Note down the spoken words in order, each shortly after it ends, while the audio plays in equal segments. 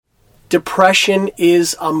Depression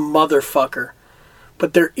is a motherfucker,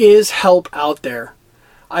 but there is help out there.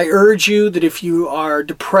 I urge you that if you are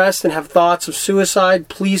depressed and have thoughts of suicide,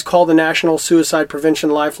 please call the National Suicide Prevention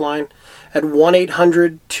Lifeline at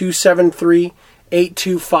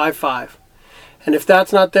 1-800-273-8255. And if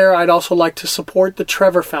that's not there, I'd also like to support the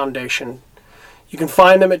Trevor Foundation. You can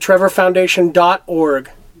find them at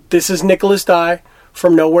trevorfoundation.org. This is Nicholas Dye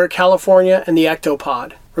from Nowhere, California, and the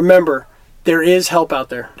Ectopod. Remember, there is help out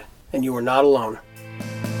there, and you are not alone.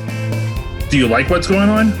 Do you like what's going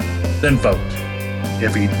on? Then vote.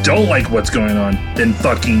 If you don't like what's going on, then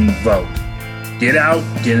fucking vote. Get out,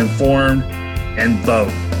 get informed, and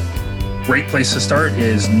vote. Great place to start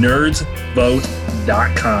is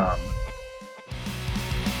nerdsvote.com.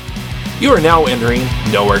 You are now entering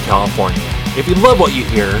Nowhere, California. If you love what you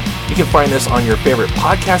hear, you can find us on your favorite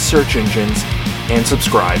podcast search engines and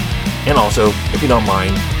subscribe. And also, if you don't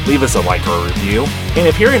mind, leave us a like or a review. And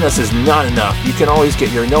if hearing us is not enough, you can always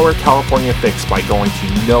get your Nowhere California fix by going to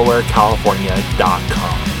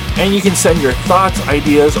nowherecalifornia.com. And you can send your thoughts,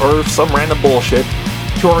 ideas, or some random bullshit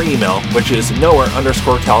to our email, which is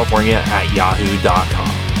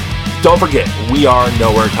nowhere_California@yahoo.com. Don't forget, we are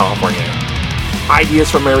Nowhere California. Ideas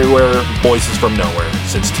from everywhere, voices from nowhere,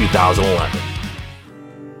 since 2011.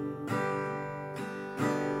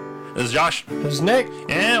 This is Josh. This is Nick.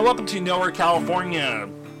 And welcome to Nowhere, California.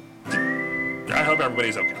 I hope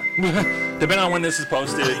everybody's okay. Depending on when this is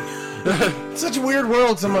posted. It's such a weird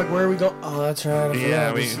world, so I'm like, where are we going? Oh, that's right.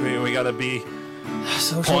 Yeah, we gotta be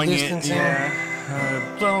social poignant. distancing. Yeah.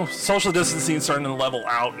 Well, social distancing is starting to level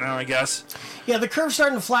out now, I guess. Yeah, the curve's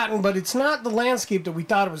starting to flatten, but it's not the landscape that we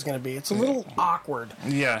thought it was going to be. It's a little awkward.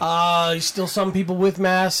 Yeah. Still some people with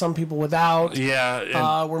masks, some people without.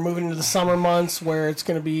 Yeah. We're moving into the summer months where it's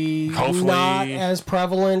going to be Hopefully, not as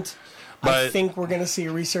prevalent. But I think we're going to see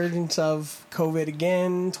a resurgence of COVID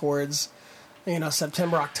again towards,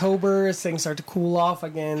 September, October, as things start to cool off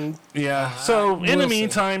again. yeah. So in the we'll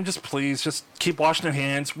meantime, just keep washing your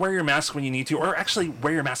hands, wear your mask when you need to, or actually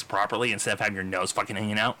wear your mask properly instead of having your nose fucking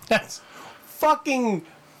hanging out. That's fucking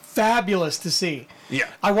fabulous to see. Yeah.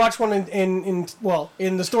 I watched one in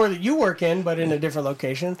the store that you work in, but in a different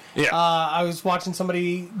location. Yeah. I was watching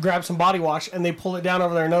somebody grab some body wash, and they pull it down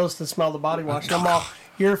over their nose to smell the body wash. And I'm all,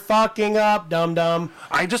 you're fucking up, dum-dum.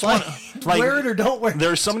 I just want wear it or don't wear it.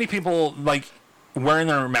 There's so many people, wearing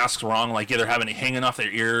their masks wrong, either having it hanging off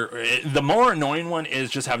their ear. The more annoying one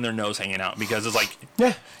is just having their nose hanging out, because it's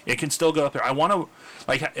it can still go up there. I want to,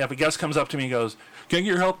 if a guest comes up to me and goes, can I get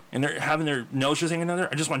your help? And they're having their nose just hanging out there,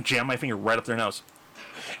 I just want to jam my finger right up their nose.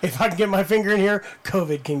 If I can get my finger in here,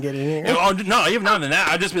 COVID can get in here. Oh, no, even not than that.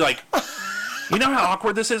 I'd just be like, you know how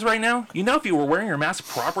awkward this is right now? You know, if you were wearing your mask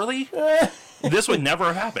properly, this would never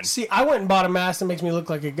have happened. See, I went and bought a mask that makes me look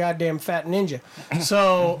like a goddamn fat ninja.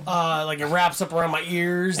 So, it wraps up around my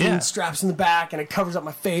ears and straps in the back, and it covers up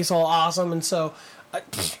my face all awesome. And so, I'm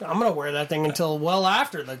going to wear that thing until well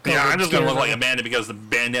after the COVID. Yeah, I'm just going to look like a bandit because the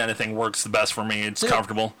bandana thing works the best for me. It's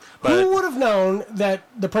comfortable. But who would have known that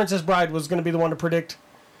the Princess Bride was going to be the one to predict,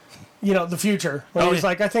 the future? When he was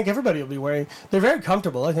like, I think everybody will be wearing. They're very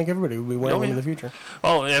comfortable. I think everybody will be wearing them in the future.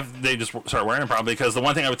 Oh, if they just start wearing them, probably. Because the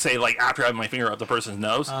one thing I would say, after having my finger up the person's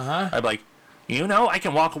nose, I'd be like, I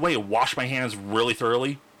can walk away and wash my hands really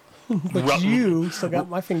thoroughly. But you still got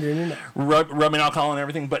my finger in your nose. Rubbing alcohol and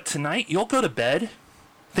everything. But tonight, you'll go to bed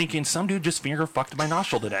thinking some dude just finger fucked my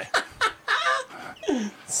nostril today.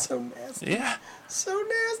 So nasty. Yeah. So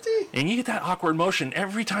nasty. And you get that awkward motion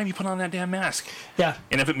every time you put on that damn mask. Yeah.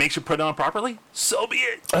 And if it makes you put it on properly, so be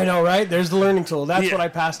it. I know, right? There's the learning tool. That's what I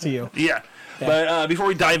passed to you. Yeah. But before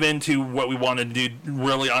we dive into what we wanted to do,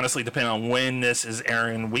 really honestly, depending on when this is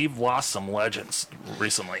airing, we've lost some legends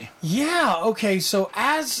recently. Yeah, okay. So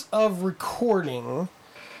as of recording,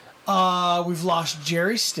 we've lost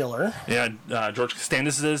Jerry Stiller. Yeah, George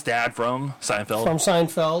Costanza's dad from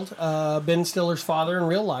Seinfeld. Ben Stiller's father in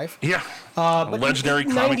real life. Yeah. But legendary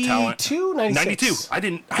comic talent. 92? I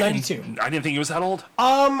didn't think he was that old.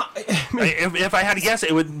 If I had to guess,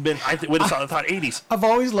 it would have been. I would have thought 80s. I've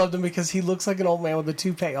always loved him because he looks like an old man with a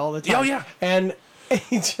toupee all the time. Oh yeah. And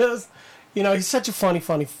he just, he's such a funny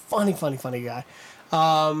guy.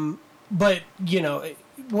 But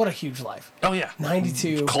what a huge life. Oh yeah.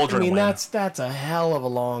 92. Cauldron Win. that's a hell of a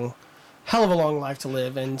long life to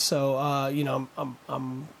live, and so I'm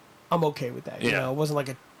okay with that. Yeah. It wasn't like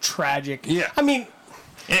a tragic. Yeah. I mean,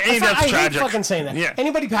 I hate fucking saying that. Yeah.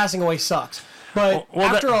 Anybody passing away sucks. But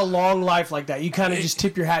after a long life like that, you kind of just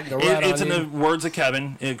tip your hat and go right on. It's in the words of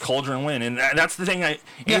Kevin, Cauldron Win, and that's the thing.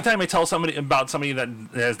 Anytime I tell somebody about somebody that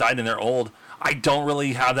has died and they're old, I don't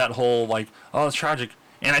really have that whole it's tragic,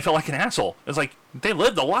 and I feel like an asshole. It's like they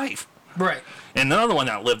lived a life. Right. And another one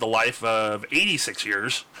that lived a life of 86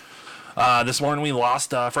 years. This morning we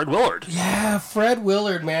lost Fred Willard. Yeah, Fred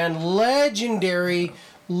Willard, man. Legendary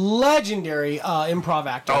improv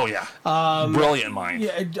actor. Oh, yeah. Brilliant mind.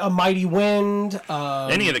 Yeah, A Mighty Wind.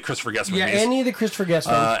 Any of the Christopher Guest movies. Yeah, any of the Christopher Guest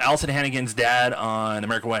movies. Allison Hannigan's dad on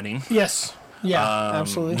American Wedding. Yes. Yeah,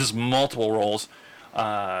 absolutely. Just multiple roles.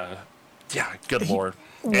 Yeah, good lord.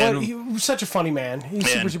 He was such a funny man. He's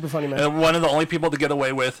super funny man. One of the only people to get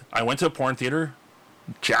away with, I went to a porn theater,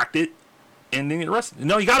 jacked it, and didn't get arrested.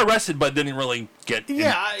 No, he got arrested, but didn't really get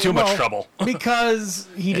in too much trouble. Because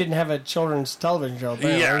he didn't have a children's television show.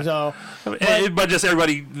 Apparently, yeah. So, but just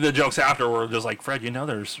everybody, the jokes after were just like, Fred,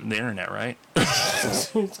 there's the internet, right?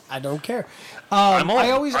 I don't care. I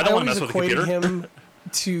always don't want to mess with the equated computer. him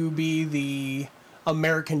to be the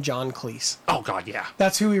American John Cleese. Oh, God, yeah.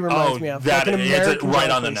 That's who he reminds me of. That, like an American right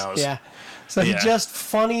John on the Cleese. nose. Yeah. So just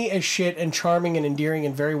funny as shit and charming and endearing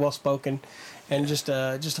and very well spoken. And just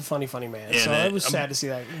a funny man. And so it was sad to see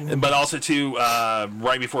that. But also, too,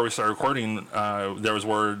 right before we started recording, there was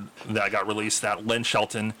word that got released that Lynn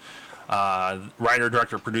Shelton, writer,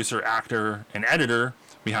 director, producer, actor, and editor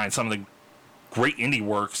behind some of the great indie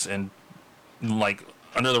works and, like,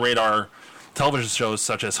 under-the-radar television shows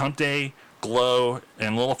such as Hump Day, Glow,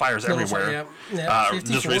 and Little Fires Everywhere,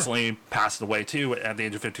 just recently passed away, too, at the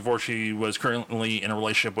age of 54. She was currently in a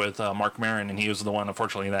relationship with Mark Maron, and he was the one,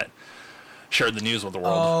 unfortunately, that shared the news with the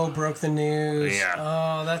world. Oh, broke the news. Yeah.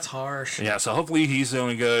 Oh, that's harsh. Yeah, so hopefully he's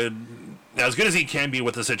doing as good as he can be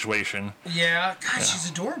with the situation. Yeah. God, she's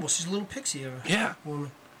adorable. She's a little pixie of a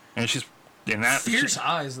woman. And she's in that fierce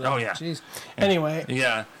eyes, though. Oh, yeah. Jeez. Anyway.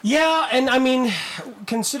 Yeah. Yeah, and I mean,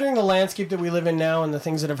 considering the landscape that we live in now and the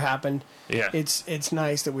things that have happened, it's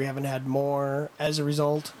nice that we haven't had more as a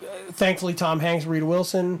result. Thankfully, Tom Hanks, Rita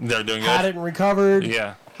Wilson, they're doing had good. it and recovered.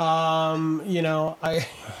 Yeah.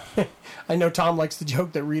 I know Tom likes the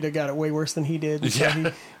joke that Rita got it way worse than he did. So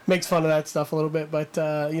he makes fun of that stuff a little bit. But,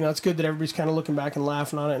 it's good that everybody's kind of looking back and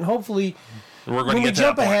laughing on it. And hopefully, when we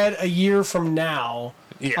jump ahead a year from now,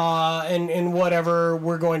 and whatever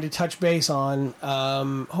we're going to touch base on,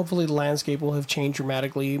 hopefully the landscape will have changed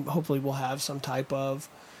dramatically. Hopefully we'll have some type of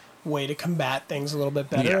way to combat things a little bit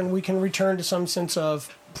better. And we can return to some sense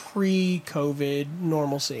of pre-COVID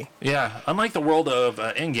normalcy. Yeah, unlike the world of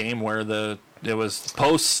Endgame where it was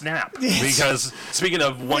post-snap. Because speaking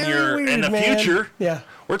of 1 year in the future,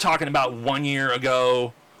 we're talking about 1 year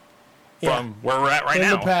ago from where we're at right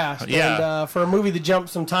now. In the past. And for a movie that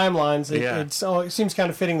jumps some timelines, it seems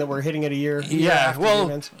kind of fitting that we're hitting it a year after the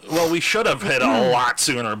events. Well, we should have hit a lot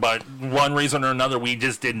sooner, but one reason or another, we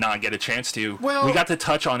just did not get a chance to. Well, we got to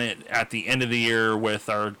touch on it at the end of the year with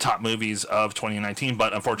our top movies of 2019,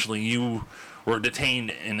 but unfortunately you were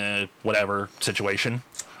detained in a whatever situation.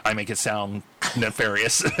 I make it sound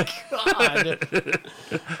nefarious. God.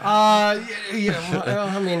 I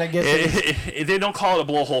mean, I guess they don't call it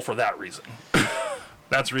a blowhole for that reason.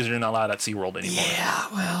 That's the reason you're not allowed at SeaWorld anymore. Yeah,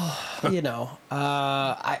 well,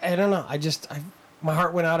 I don't know. My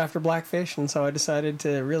heart went out after Blackfish, and so I decided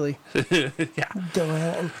to really go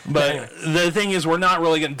ahead. But anyway. The thing is, we're not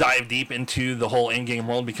really going to dive deep into the whole Endgame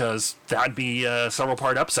world because that'd be a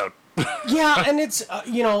several-part episode. Yeah, and it's,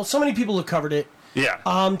 so many people have covered it.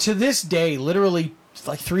 Yeah. To this day, literally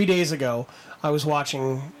like 3 days ago, I was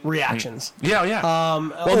watching reactions. Yeah.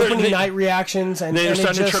 Opening night reactions, and they're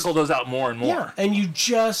starting to trickle those out more and more. Yeah, and you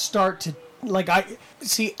just start to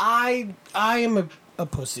I am a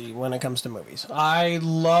pussy when it comes to movies. I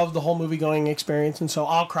love the whole movie going experience, and so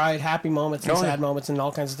I'll cry at happy moments and sad moments and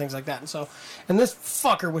all kinds of things like that. And this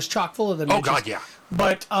fucker was chock full of them. Oh God, yeah.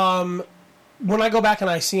 But when I go back and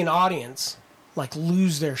I see an audience like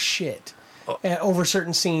lose their shit over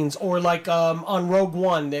certain scenes, or like on Rogue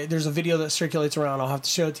One, there's a video that circulates around. I'll have to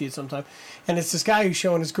show it to you sometime. And it's this guy who's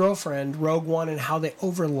showing his girlfriend Rogue One and how they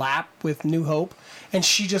overlap with New Hope. And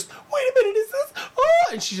she just, wait a minute, is this? Oh,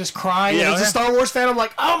 and she's just crying. And as a Star Wars fan, I'm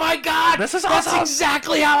like, oh my God, this is awesome. That's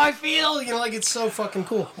exactly how I feel. Like it's so fucking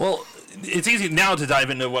cool. Well, it's easy now to dive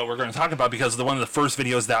into what we're going to talk about because one of the first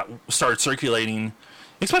videos that started circulating,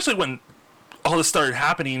 especially when all this started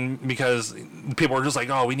happening, because people were just like,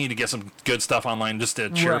 oh, we need to get some good stuff online just to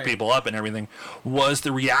cheer people up and everything, was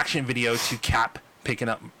the reaction video to Cap picking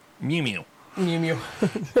up Mew Mew.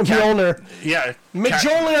 Mjolnir. Yeah.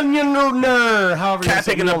 Mjolnir, however Cap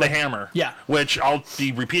picking up the hammer. Yeah. Which I'll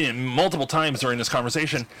be repeating multiple times during this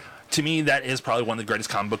conversation. To me, that is probably one of the greatest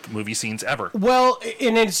comic book movie scenes ever. Well,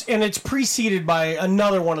 and it's preceded by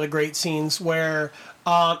another one of the great scenes where,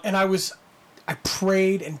 and I was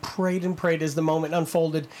prayed and prayed and prayed as the moment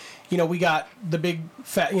unfolded. You know, we got the big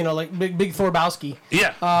fat, you know, like big Thorbowski.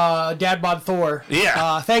 Yeah. Dad bod Thor.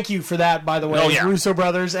 Yeah. Thank you for that, by the way. Oh, yeah. Russo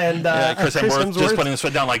brothers and Chris Hemsworth just putting his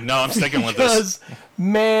foot down like, no, I'm sticking with this.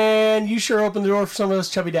 Man, you sure opened the door for some of those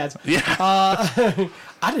chubby dads. Yeah.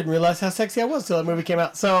 I didn't realize how sexy I was till that movie came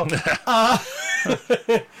out. So,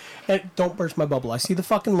 and don't burst my bubble. I see the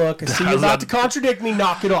fucking look. I see you about to contradict me.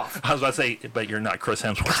 Knock it off. I was about to say, but you're not Chris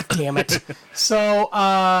Hemsworth. God damn it. So,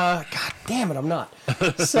 God damn it, I'm not.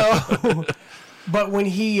 So, but when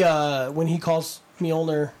he calls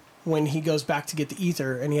Mjolnir, when he goes back to get the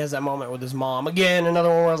ether, and he has that moment with his mom again, another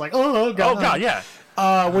one where I was like, oh god, Oh god, yeah.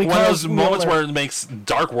 When he One of calls those moments Mjolnir- where it makes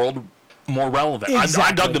Dark World more relevant. Exactly.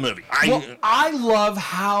 I dug the movie. I love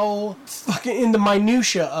how fucking in the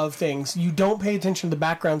minutia of things you don't pay attention to the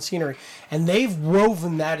background scenery, and they've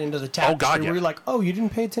woven that into the tapestry. Oh, God, yeah. Where you're like, oh, you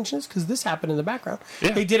didn't pay attention to this because this happened in the background.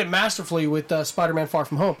 Yeah. They did it masterfully with Spider-Man: Far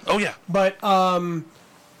From Home. Oh yeah. But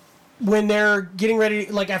when they're getting ready,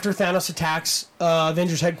 like after Thanos attacks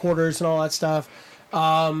Avengers headquarters and all that stuff,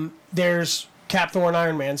 there's Cap, Thor, and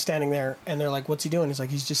Iron Man standing there, and they're like, "What's he doing?" He's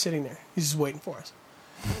like, "He's just sitting there. He's just waiting for us."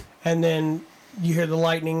 And then you hear the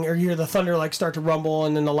lightning, or you hear the thunder like start to rumble,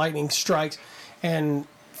 and then the lightning strikes, and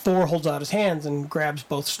Thor holds out his hands and grabs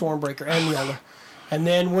both Stormbreaker and Mjolnir. And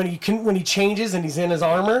then when he changes and he's in his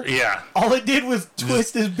armor, Yeah. all it did was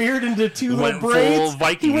twist his beard into two Went little braids. full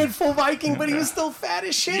Viking. He went full Viking, but he was still fat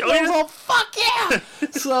as shit. Oh, And I was yeah. all, fuck yeah!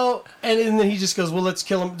 So, and then he just goes, well, let's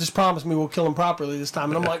kill him. Just promise me we'll kill him properly this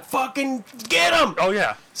time. And I'm like, fucking get him! Oh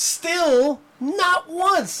yeah. Still, not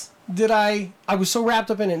once did I was so wrapped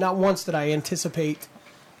up in it, not once did I anticipate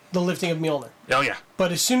the lifting of Mjolnir. Oh yeah.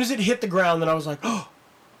 But as soon as it hit the ground, then I was like, oh,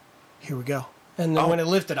 here we go. And then when it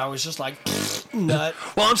lifted, I was just like, nut.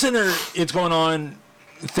 Well, I'm sitting there. It's going on.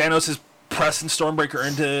 Thanos is pressing Stormbreaker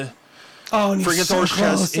into Oh, and he's friggin' so Thor's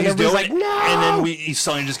close. chest. And He's doing everybody's it, like, no! and then he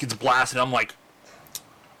suddenly just gets blasted. I'm like,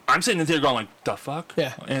 I'm sitting in there going like, the fuck?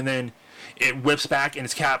 Yeah. And then it whips back, and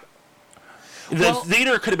it's Cap. The Well-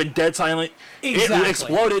 theater could have been dead silent. Exactly. It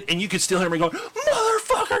exploded, and you could still hear me going,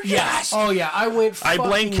 motherfucker, yes! Oh, yeah. I went I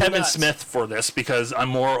blame fucking Kevin nuts. Smith for this because I'm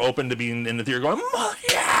more open to being in the theater going,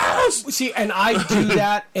 yes! See, and I do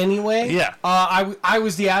that anyway. Yeah. I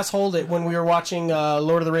was the asshole that when we were watching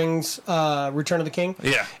Lord of the Rings, Return of the King.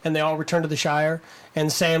 Yeah. And they all return to the Shire,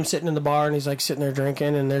 and Sam's sitting in the bar, and he's like sitting there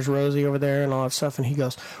drinking, and there's Rosie over there and all that stuff, and he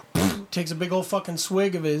goes, takes a big old fucking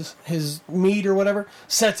swig of his mead or whatever,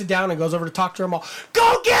 sets it down, and goes over to talk to them all.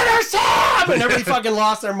 Go get her, Sam! And everybody fucking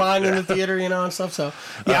lost their mind in the theater, you know, and stuff. So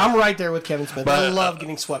yeah, I'm right there with Kevin Smith. I love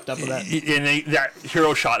getting swept up with that. And that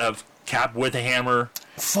hero shot of Cap with a hammer.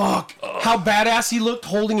 Fuck. How badass he looked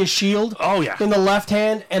holding his shield. Oh, yeah. In the left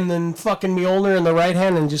hand, and then fucking Mjolnir in the right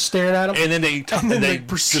hand, and just staring at him. And then they they just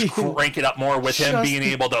proceed. crank it up more with him Just being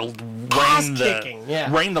able to ass-kicking,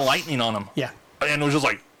 yeah. rain the lightning on him. Yeah. And it was just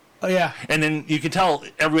like, Oh, yeah. and then you could tell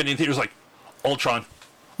everybody in the theater was like, Ultron.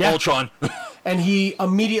 Yeah. Ultron. And he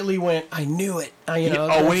immediately went, I knew it. when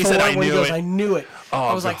he said, Thor, "I when he knew goes, it." I knew it. Oh,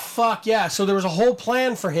 I was like, God. fuck yeah. So there was a whole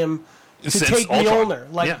plan for him to Since take Ultron.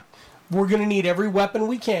 Mjolnir. Like, Yeah. we're going to need every weapon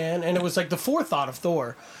we can. And it was like the forethought of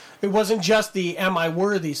Thor. It wasn't just the am I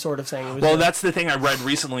worthy sort of thing. It was Well, the- that's the thing I read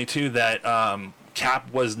recently, too, that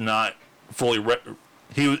Cap was not fully...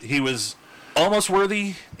 He was almost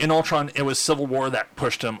worthy in Ultron. It was Civil War that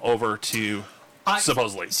pushed him over to...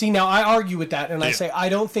 supposedly. See, now I argue with that, and I Yeah. say I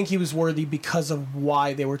don't think he was worthy because of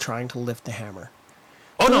why they were trying to lift the hammer.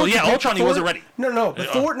 Oh, no, Thor yeah, could pick- Ultron, he Thor- wasn't ready. No, but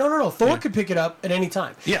Thor, no. Thor could pick it up at any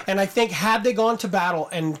time. Yeah. And I think had they gone to battle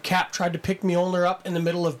and Cap tried to pick Mjolnir up in the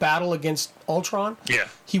middle of battle against Ultron, Yeah.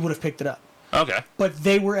 he would have picked it up. Okay. But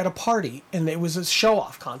they were at a party, and it was a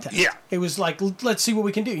show-off contest. Yeah. It was like, let's see what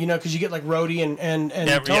we can do, you know, because you get like Rhodey and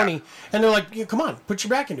Yeah, Tony, yeah. and they're like, yeah, come on, put your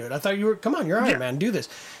back into it. I thought you were, come on, you're Iron Yeah. Man, do this.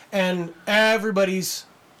 And everybody's,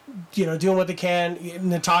 you know, doing what they can.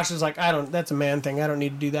 Natasha's like, that's a man thing. I don't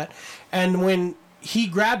need to do that. And when he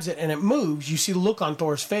grabs it and it moves, you see the look on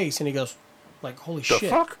Thor's face, and he goes, like, holy The shit.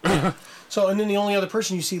 fuck? So, and then the only other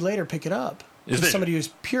person you see later pick it up Is is Vision. somebody who's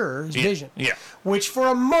pure, is Vision. Yeah. Which for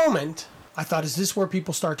a moment, I thought, is this where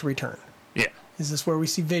people start to return? Yeah. Is this where we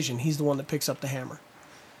see Vision? He's the one that picks up the hammer.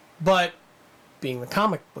 But being the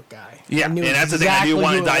comic book guy, Yeah, I and knew that's the thing. I do exactly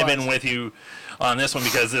want who to it dive was. in with you on this one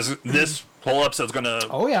because this whole episode's going to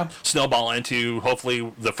Oh, yeah. snowball into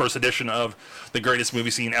hopefully the first edition of the greatest movie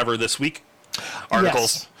scene ever this week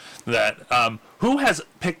articles. That who has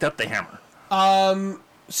picked up the hammer?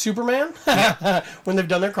 Superman, when they've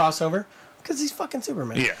done their crossover, because he's fucking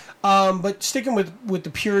Superman. Yeah, But sticking with the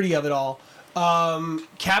purity of it all,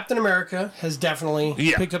 Captain America has definitely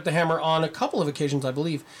picked up the hammer on a couple of occasions, I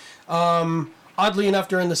believe. Oddly enough,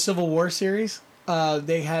 during the Civil War series,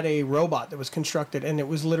 they had a robot that was constructed, and it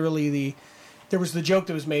was literally there was the joke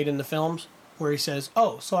that was made in the films where he says,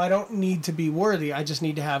 "Oh, so I don't need to be worthy, I just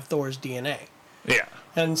need to have Thor's DNA." Yeah.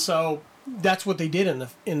 And so that's what they did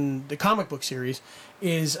in the comic book series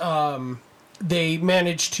is they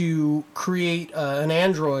managed to create an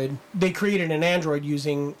android. They created an android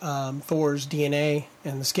using Thor's DNA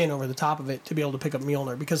and the skin over the top of it to be able to pick up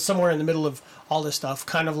Mjolnir. Because somewhere in the middle of all this stuff,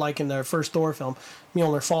 kind of like in the first Thor film,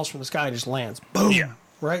 Mjolnir falls from the sky and just lands. Boom! Yeah.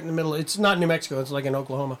 Right in the middle. It's not New Mexico. It's like in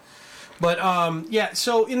Oklahoma. But,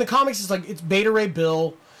 so in the comics, it's Beta Ray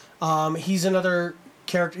Bill. He's another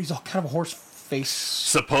character. He's kind of a horse face.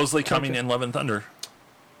 Supposedly coming in Love and Thunder.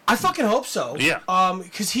 I fucking hope so. Yeah.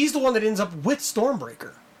 Because he's the one that ends up with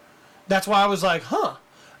Stormbreaker. That's why I was like, huh.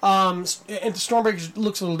 And Stormbreaker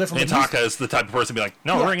looks a little different. And Taka is the type of person to be like,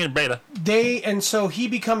 no, we're bringing in Beta. And so he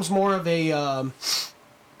becomes more of a,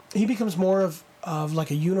 of like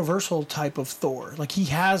a universal type of Thor. Like he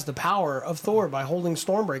has the power of Thor by holding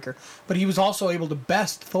Stormbreaker, but he was also able to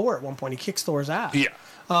best Thor at one point. He kicks Thor's ass. Yeah.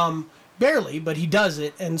 Barely, but he does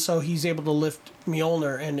it, and so he's able to lift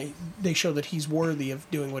Mjolnir, and they show that he's worthy of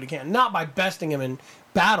doing what he can. Not by besting him in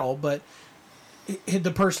battle, but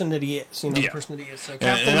the person that he is. The person that he is. So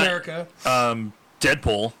Captain America.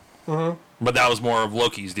 Deadpool. Mm-hmm. But that was more of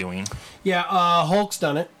Loki's doing. Yeah, Hulk's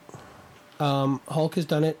done it. Hulk has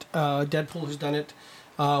done it. Deadpool has done it.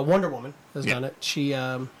 Wonder Woman has done it. She,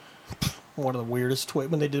 one of the weirdest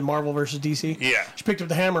when they did Marvel versus DC. Yeah. She picked up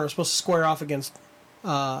the hammer and was supposed to square off against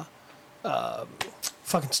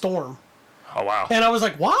fucking Storm. Oh, wow. And I was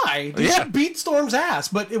like, why? They should beat Storm's ass.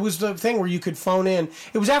 But it was the thing where you could phone in.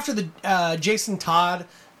 It was after the Jason Todd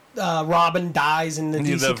Robin dies in the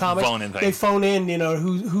DC comics. They phone in,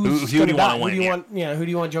 who do you want to win? Who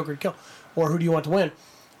do you want Joker to kill? Or who do you want to win?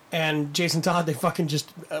 And Jason Todd, they fucking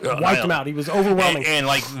just wiped him out. He was overwhelming. And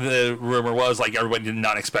like the rumor was, like everybody did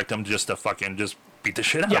not expect him just to fucking just beat the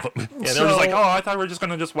shit out of him. Yeah, they were just like, oh, I thought we were just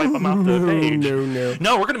gonna just wipe him off the page.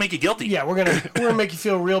 No, we're gonna make you guilty. Yeah, we're gonna make you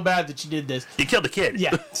feel real bad that you did this. You killed the kid.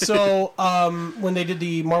 Yeah. So when they did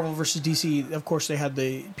the Marvel versus DC, of course they had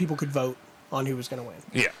people could vote on who was gonna win.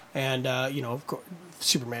 Yeah. And of course,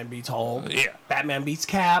 Superman beats Hulk. Yeah. Batman beats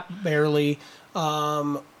Cap barely.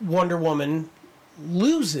 Wonder Woman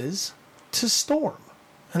loses to Storm.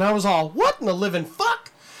 And I was all, what in the living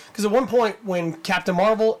fuck? Because at one point when Captain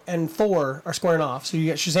Marvel and Thor are squaring off, so you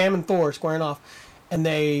got Shazam and Thor squaring off, and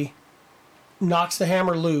they knocks the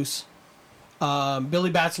hammer loose.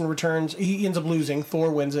 Billy Batson returns. He ends up losing.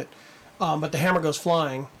 Thor wins it. But the hammer goes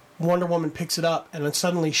flying. Wonder Woman picks it up, and then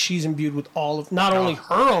suddenly she's imbued with all of, not only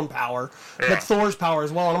her own power, but Thor's power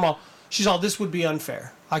as well. And I'm all, she's all, this would be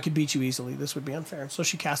unfair. I could beat you easily. This would be unfair. So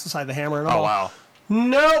she casts aside the hammer, and I'm all, wow.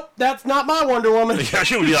 Nope, that's not my Wonder Woman. Yeah,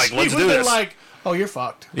 she would be like, let's do this. Like, oh, you're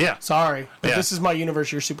fucked. Yeah. Sorry. But this is my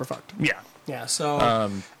universe. You're super fucked. Yeah. Yeah, so...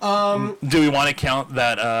 do we want to count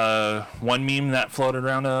that one meme that floated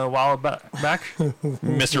around a while back?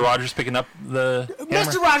 Mr. Rogers picking up the hammer?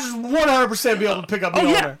 Mr. Rogers would 100% be able to pick up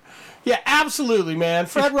Mjolnir. Yeah, absolutely, man.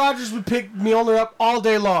 Fred Rogers would pick Mjolnir up all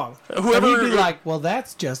day long. He'd be like, well,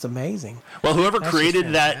 that's just amazing. Well, whoever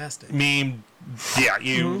created that meme... Yeah,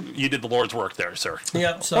 you did the Lord's work there, sir.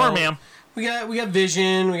 Yep. So or ma'am. We got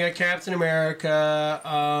Vision. We got Captain America.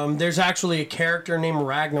 There's actually a character named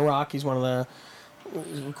Ragnarok. He's one of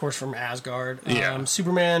the, of course, from Asgard. Yeah.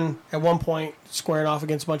 Superman at one point squaring off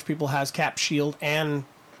against a bunch of people has Cap's shield and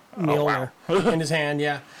Mjolnir in his hand.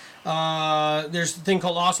 Yeah. There's the thing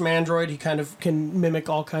called Awesome Android. He kind of can mimic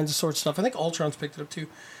all kinds of sorts of stuff. I think Ultron's picked it up too.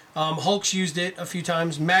 Hulk's used it a few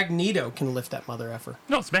times. Magneto can lift that mother effer.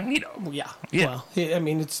 No, it's Magneto. Yeah. Well,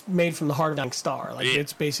 it's made from the heart of a dying star. Like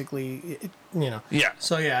it's basically, Yeah.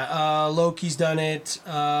 So Loki's done it.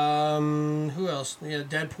 Who else? Yeah,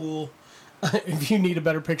 Deadpool. If you need a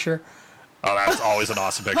better picture. Oh, that's always an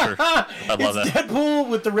awesome picture. I love that. Deadpool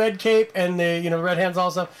with the red cape and the red hands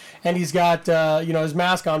also, and he's got his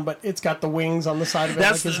mask on, but it's got the wings on the side of it.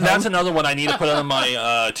 That's another one I need to put on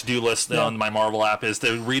my to-do list on my Marvel app is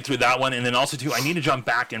to read through that one, and then also too I need to jump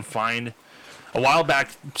back and find. A while back,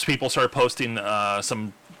 people started posting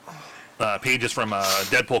some pages from a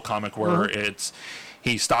Deadpool comic where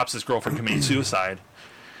he stops his girlfriend committing suicide,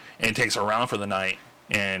 and takes her around for the night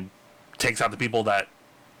and takes out the people that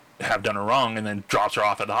have done her wrong, and then drops her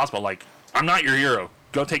off at the hospital like, I'm not your hero,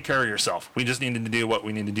 go take care of yourself, we just needed to do what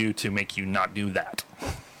we need to do to make you not do that.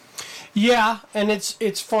 Yeah, and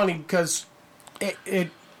it's funny because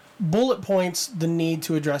it bullet points the need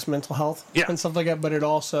to address mental health and stuff like that, but it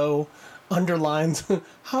also underlines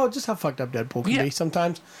how fucked up Deadpool can be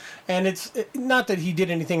sometimes. And it's not that he did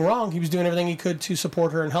anything wrong. He was doing everything he could to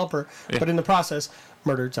support her and help her, but in the process,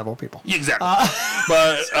 murdered several people. Exactly.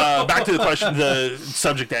 But back to the question, the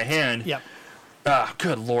subject at hand. Yep.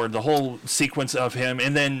 Good Lord, the whole sequence of him,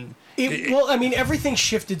 and then... everything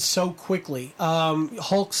shifted so quickly.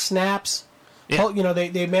 Hulk snaps. Yeah. Hulk,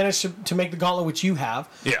 they managed to make the gauntlet, which you have.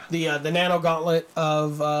 Yeah. The nano gauntlet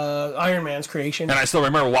of Iron Man's creation. And I still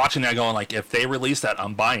remember watching that going, like, if they release that,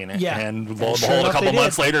 I'm buying it. Yeah. And Sure a enough, couple they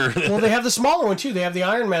months did. later... Well, they have the smaller one, too. They have the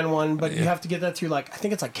Iron Man one, but you have to get that through, I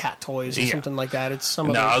think it's Cat Toys or something like that. It's some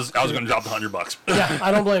of I those. was going to drop the $100. Yeah,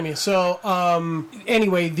 I don't blame you. So,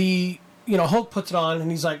 anyway, Hulk puts it on, and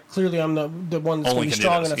he's like, clearly I'm the one that's going to be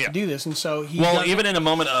strong enough to do this. And so he... Well, even in a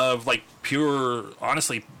moment of, pure,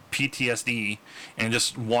 honestly, PTSD and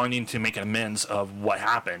just wanting to make amends of what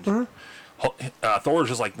happened, Thor was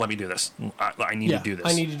just like, let me do this. I need to do this.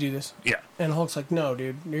 I need to do this. Yeah. And Hulk's like, no,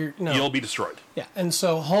 dude. No. You'll be destroyed. Yeah. And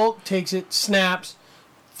so Hulk takes it, snaps,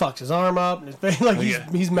 fucks his arm up. And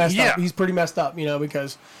he's messed up. He's pretty messed up,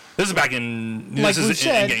 because... This is back in... Like this is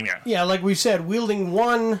in game, Yeah, like we've said, wielding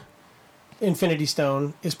one Infinity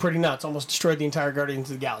Stone is pretty nuts. Almost destroyed the entire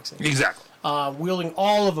Guardians of the Galaxy. Exactly. Wielding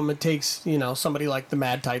all of them, it takes, somebody like the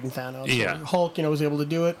Mad Titan Thanos. Yeah. Hulk, was able to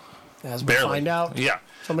do it, as we find out. Yeah.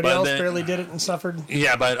 Somebody else barely did it and suffered.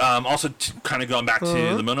 Yeah, but also kind of going back to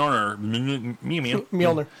the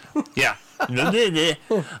Mjolnir. Yeah.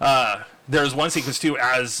 There's one sequence, too,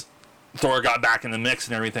 as Thor got back in the mix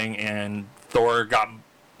and everything, and Thor got...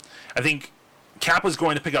 I think... Cap was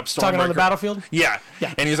going to pick up Stormbreaker. Talking on the battlefield? Yeah.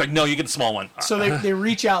 And he's like, no, you get the small one. So they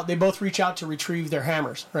reach out. They both reach out to retrieve their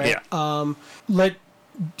hammers, right? Yeah. Do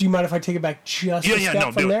you mind if I take it back just a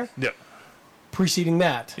step from there? Yeah. Preceding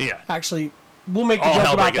that. Yeah. Actually, we'll make the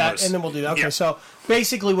joke about that, and then we'll do that. Okay, so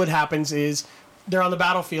basically what happens is they're on the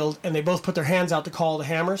battlefield, and they both put their hands out to call the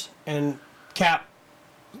hammers, and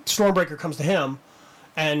Stormbreaker comes to him,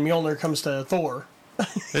 and Mjolnir comes to Thor.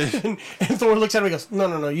 and Thor looks at him and goes,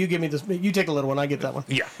 no, you give me this, you take a little one, I get that one.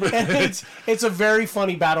 Yeah. And it's a very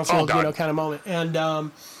funny battlefield, kind of moment. And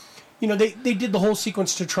they did the whole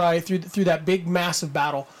sequence to try through that big massive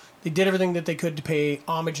battle. They did everything that they could to pay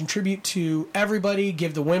homage and tribute to everybody,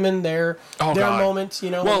 give the women their moments,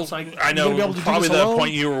 Well, it's like, I know probably the alone.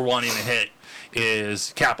 point you were wanting to hit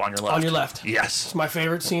is Cap on your left. On your left. Yes. It's my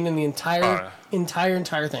favorite scene in the entire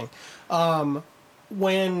thing.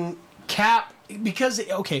 When Cap, because,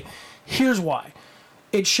 here's why.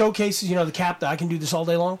 It showcases, the Cap that I can do this all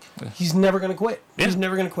day long. He's never going to quit. Yeah. He's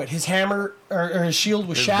never going to quit. His hammer, or his shield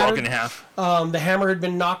was shattered. Broken in half. The hammer had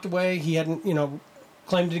been knocked away. He hadn't,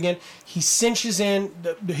 claimed it again. He cinches in.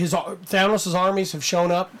 His Thanos' armies have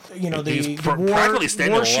shown up. The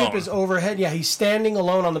warship is overhead. Yeah, he's standing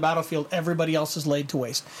alone on the battlefield. Everybody else is laid to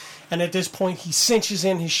waste. And at this point, he cinches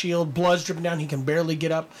in his shield. Blood's dripping down. He can barely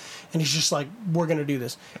get up. And he's just like, we're going to do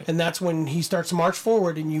this. And that's when he starts to march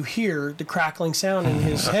forward, and you hear the crackling sound in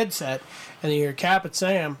his headset. And you hear Cap and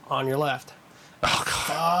Sam on your left. Oh,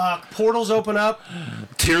 God. Fuck. Portals open up.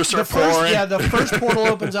 Tears start pouring. The first portal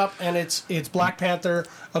opens up, and it's Black Panther,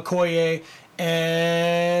 Okoye,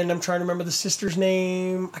 and I'm trying to remember the sister's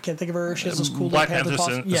name. I can't think of her. She has this cool Black Panther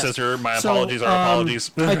sister. My apologies. Our apologies.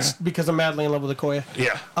 It's because I'm madly in love with Okoye.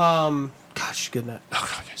 Yeah. God, she's good in that. Oh,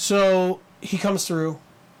 God. So he comes through,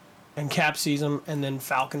 and Cap sees him, and then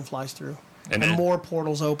Falcon flies through. And more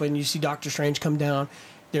portals open. You see Doctor Strange come down.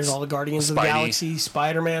 There's all the Guardians of the Galaxy.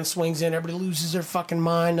 Spider-Man swings in. Everybody loses their fucking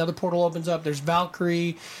mind. Another portal opens up. There's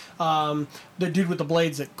Valkyrie. The dude with the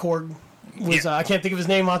blades that Korg was... I can't think of his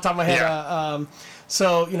name on top of my head. Yeah.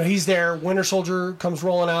 So, he's there. Winter Soldier comes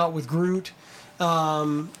rolling out with Groot.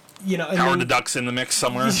 And Howard the Duck's in the mix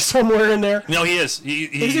somewhere. He's somewhere in there. No, he is.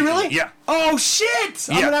 Is he really? Yeah. Oh, shit!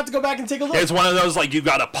 I'm going to have to go back and take a look. It's one of those, you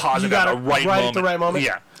got to pause it at the right moment. At the right moment.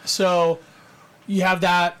 Yeah. So, you have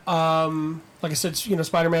that... like I said,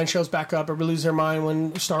 Spider-Man shows back up. Everybody loses their mind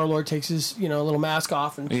when Star-Lord takes his, little mask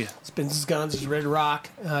off and spins his guns. He's ready to rock.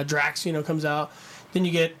 Drax, comes out. Then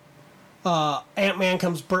you get Ant-Man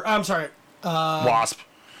comes... Wasp.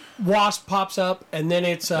 Wasp pops up, and then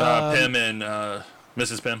it's... Pym and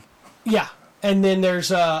Mrs. Pym. Yeah. And then there's...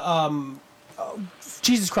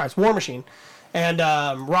 Jesus Christ, War Machine. And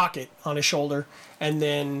Rocket on his shoulder. And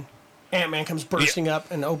then... Ant-Man comes bursting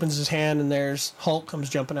up and opens his hand, and there's Hulk comes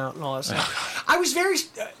jumping out and all that stuff. I was very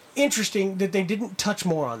interesting that they didn't touch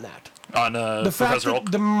more on that. On the fact that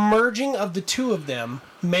Hulk? the merging of the two of them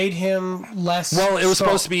made him less... Well, it was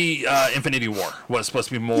supposed to be Infinity War. Was supposed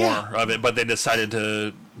to be more of it, but they decided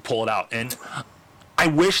to pull it out. And I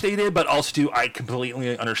wish they did, but also too, I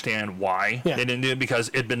completely understand why they didn't do it, because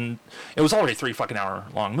it was already a 3 fucking hour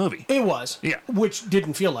long movie. It was. Yeah. Which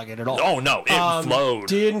didn't feel like it at all. Oh no, it flowed.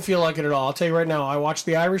 Didn't feel like it at all. I'll tell you right now, I watched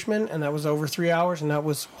The Irishman, and that was over 3 hours, and that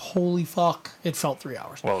was, holy fuck, it felt 3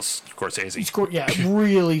 hours. Well, it's Scorsese. Yeah,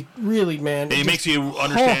 really, really, man. It makes you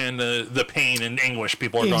understand the pain and anguish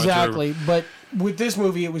people are going through. Exactly, but with this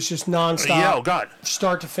movie, it was just nonstop. Yeah, oh god,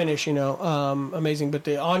 start to finish. Amazing. But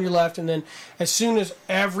on your left, and then as soon as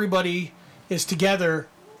everybody is together,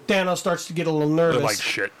 Thanos starts to get a little nervous. Like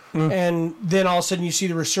shit. And then all of a sudden, you see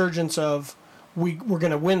the resurgence of we're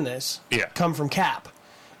going to win this. Yeah. Come from Cap,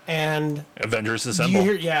 and Avengers assemble.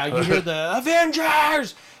 You hear the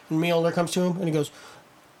Avengers, and Mjolnir comes to him, and he goes,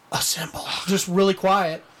 "Assemble." Just really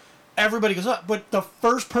quiet. Everybody goes up, but the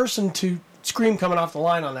first person to scream coming off the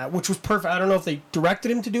line on that, which was perfect. I don't know if they directed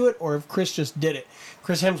him to do it or if Chris just did it.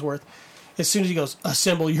 Chris Hemsworth. As soon as he goes,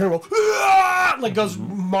 "Assemble," you hear him go, "Ah!" Like goes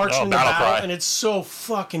marching into battle, and it's so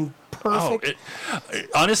fucking perfect.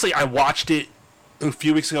 Honestly, I watched it a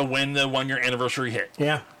few weeks ago when the 1 year anniversary hit.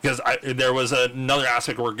 Yeah. Because there was another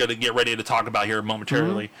aspect we're going to get ready to talk about here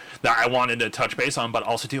momentarily that I wanted to touch base on, but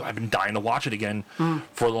also too, I've been dying to watch it again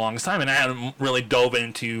for the longest time, and I hadn't really dove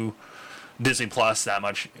into Disney Plus that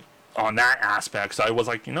much on that aspect. So I was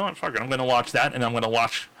like, you know what, fuck it, I'm going to watch that, and I'm going to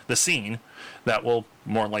watch the scene that we'll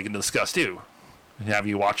more likely discuss too. Have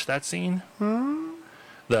you watched that scene?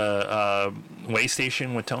 The way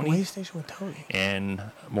station with Tony? Way station with Tony. And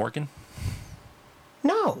Morgan?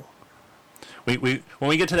 No. We when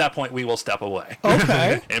we get to that point, we will step away.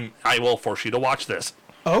 Okay. And I will force you to watch this.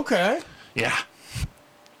 Okay. Yeah.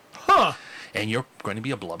 Huh. And you're going to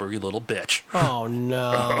be a blubbery little bitch. Oh,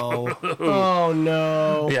 no. Oh,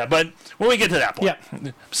 no. Yeah, but when we get to that point.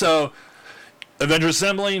 Yeah. So, Avengers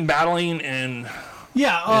assembling, battling, and...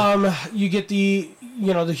 Yeah, you get the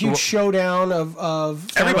huge showdown of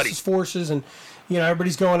everybody. Thanos' forces, and,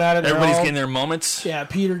 everybody's going at it. Everybody's getting their moments. Yeah,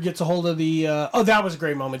 Peter gets a hold of the... that was a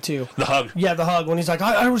great moment, too. The hug. Yeah, the hug. When he's like,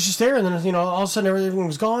 I was just there, and then, all of a sudden everything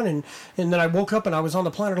was gone, and then I woke up and I was on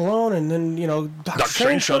the planet alone, and then, Doctor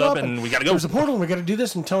Strange showed up, and we got to go. There's a portal, and we got to do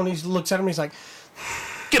this, and Tony looks at him, and he's like...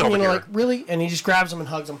 Get over here. Like, really? And he just grabs him and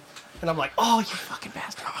hugs him. And I'm like, oh, you fucking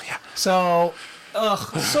bastard. Oh, yeah. So...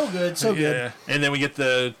 so good, so good. Yeah, and then we get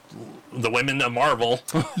the women of Marvel.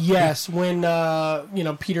 Yes, when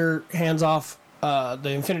Peter hands off the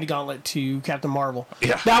Infinity Gauntlet to Captain Marvel.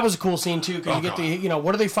 Yeah, that was a cool scene too, because you get the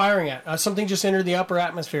what are they firing at? Something just entered the upper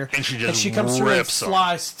atmosphere, and she comes through and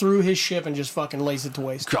flies through his ship and just fucking lays it to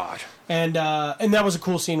waste. God. And that was a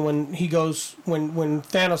cool scene when he goes when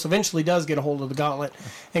Thanos eventually does get a hold of the gauntlet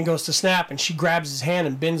and goes to snap, and she grabs his hand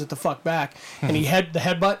and bends it the fuck back, and the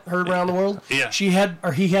headbutt heard around the world. Yeah, he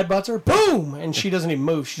headbutts her, boom, and she doesn't even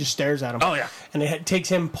move. She just stares at him. Oh yeah, and it takes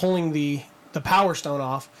him pulling the Power Stone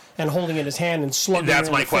off and holding it in his hand and slugging. That's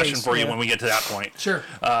her my in the question face. for you when we get to that point. Sure.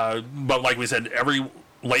 But like we said, every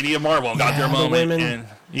Lady of Marvel got their moment, women, and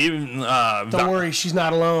even don't worry, she's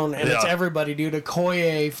not alone, and it's everybody, dude.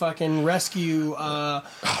 Okoye, fucking Rescue,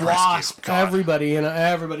 Wasp, everybody,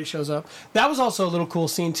 everybody shows up. That was also a little cool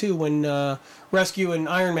scene too when Rescue and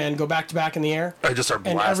Iron Man go back to back in the air. I just start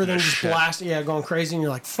and blasting everything just blasting, going crazy, and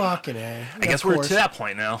you're like, fucking A. I guess we're to that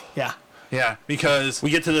point now. Yeah. Yeah, because we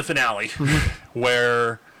get to the finale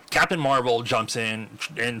where Captain Marvel jumps in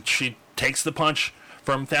and she takes the punch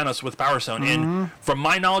from Thanos with Power Stone. And from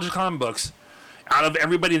my knowledge of comic books, out of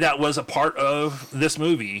everybody that was a part of this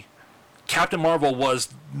movie, Captain Marvel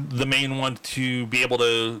was the main one to be able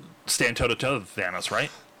to stand toe-to-toe with Thanos, right?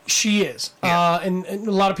 She is. Yeah. And a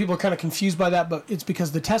lot of people are kind of confused by that, but it's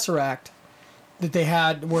because the Tesseract that they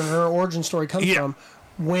had, where her origin story comes from,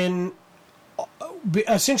 when...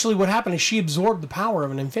 essentially what happened is she absorbed the power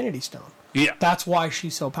of an Infinity Stone. Yeah. That's why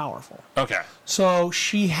she's so powerful. Okay. So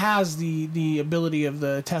she has the ability of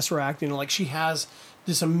the Tesseract, she has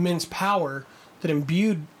this immense power that's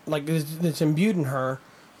imbued in her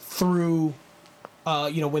through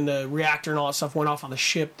when the reactor and all that stuff went off on the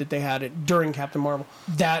ship that they had it during Captain Marvel.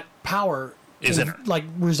 That power is in her,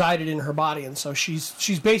 resided in her body, and so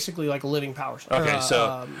she's basically like a living power. Okay,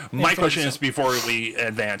 so my question is, before we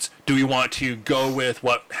advance, do we want to go with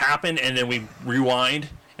what happened and then we rewind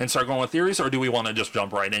and start going with theories, or do we want to just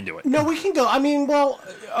jump right into it? No, we can go. I mean,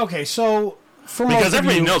 okay, so because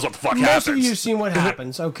everybody knows what the fuck happens. Most of you have seen what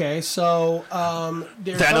happens. Okay, so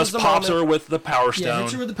Thanos pops her with the Power Stone. Yeah,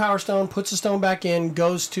 hits her with the Power Stone, puts the stone back in,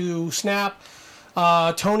 goes to snap.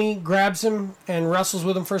 Tony grabs him and wrestles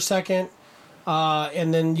with him for a second.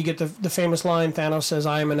 And then you get the famous line, Thanos says,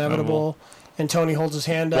 "I am inevitable," and Tony holds his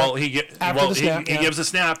hand up. Well, he gives a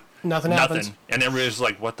snap. Nothing happens. And everybody's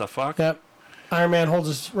like, "What the fuck?" Yep. Iron Man holds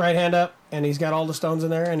his right hand up, and he's got all the stones in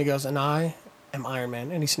there, and he goes, and I am Iron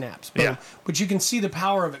Man, and he snaps. Boom. Yeah. But you can see the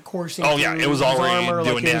power of it coursing Oh, yeah, through it was his already armor,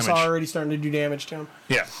 doing It was damage. already starting to do damage to him.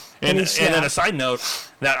 Yeah. And And he then a snapped. side note,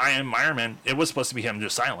 that I am Iron Man, it was supposed to be him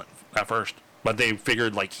just silent at first. But they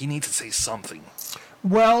figured, like, he needs to say something.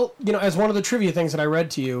 Well, as one of the trivia things that I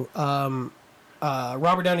read to you,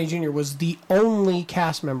 Robert Downey Jr. was the only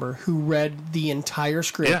cast member who read the entire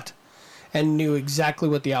script and knew exactly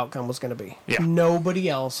what the outcome was going to be. Yeah. Nobody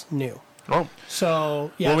else knew. Oh.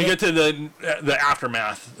 So, yeah. When we get to the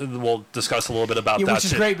aftermath, we'll discuss a little bit about that. Which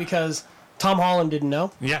is great because Tom Holland didn't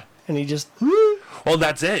know. Yeah. And he just... Well,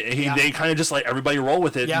 that's it. They kind of just let everybody roll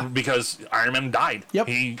with it because Iron Man died. Yep.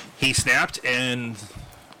 He snapped and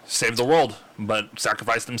saved the world, but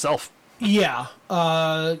sacrificed himself. Yeah.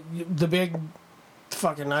 The big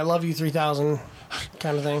fucking I love you 3000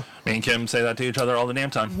 kind of thing. Me and Kim say that to each other all the damn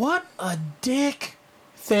time. What a dick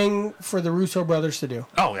thing for the Russo brothers to do.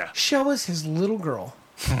 Oh, yeah. Show us his little girl.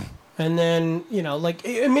 And then,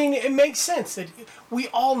 it makes sense that we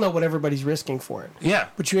all know what everybody's risking for it. Yeah.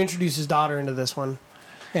 But you introduce his daughter into this one.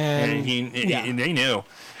 And they knew.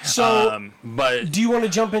 So, but do you want to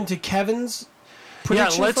jump into Kevin's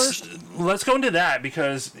prediction first? Let's go into that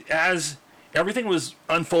because as everything was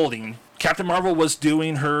unfolding, Captain Marvel was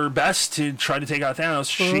doing her best to try to take out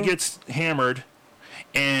Thanos. Mm-hmm. She gets hammered,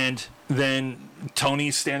 and then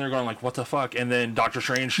Tony's standing there going like, "What the fuck?" And then Doctor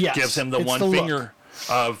Strange gives him the it's one the finger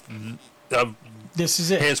of this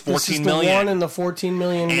is it. his 14 this is million. The one in the 14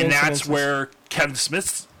 million. And that's incidences. where Kevin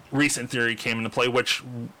Smith's recent theory came into play, which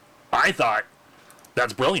I thought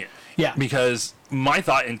that's brilliant. Yeah. Because my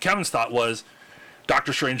thought and Kevin's thought was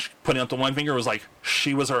Doctor Strange putting up the one finger was like,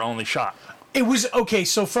 she was her only shot. It was okay.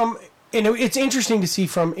 So it's interesting to see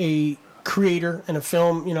from a creator and a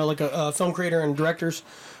film, like a film creator and director's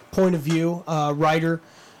point of view, writer,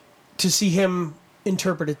 to see him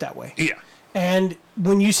interpret it that way. Yeah. And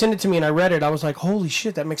when you sent it to me and I read it, I was like, holy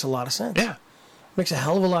shit, that makes a lot of sense. Yeah. Makes a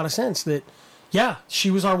hell of a lot of sense that,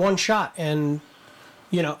 she was our one shot. And,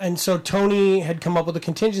 and so Tony had come up with a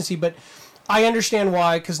contingency, but I understand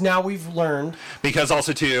why, because now we've learned. Because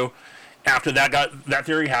also, too, after that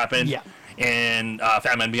theory happened, and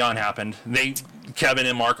Fat Man Beyond happened, Kevin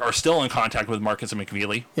and Mark are still in contact with Marcus and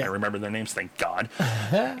McFeely. Yeah. I remember their names, thank God.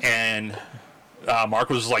 And Mark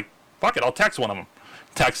was like, fuck it, I'll text one of them.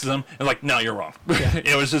 Texted him and like, no, you're wrong. Yeah.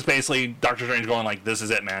 It was just basically Doctor Strange going like, this is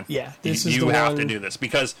it, man. Yeah, this is you the have one. to do this.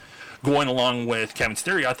 Because going along with Kevin's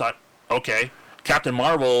theory, I thought, okay, Captain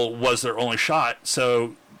Marvel was their only shot,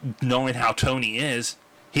 so knowing how Tony is,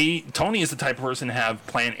 Tony is the type of person to have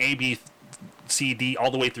plan A, B, C, D,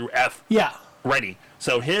 all the way through F ready.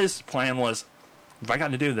 So his plan was, if I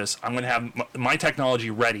got to do this, I'm going to have my technology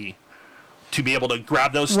ready to be able to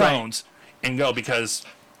grab those stones and go because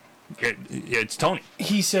it's Tony.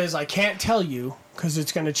 He says, I can't tell you because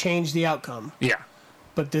it's going to change the outcome. Yeah.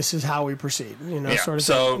 But this is how we proceed. Sort of.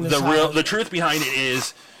 So thing. the truth behind it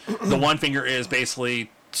is the one finger is basically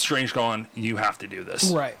Strange going, you have to do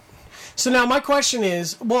this. Right. So now my question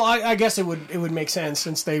is, well, I guess it would make sense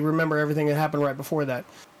since they remember everything that happened right before that.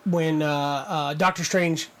 When Doctor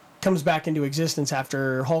Strange comes back into existence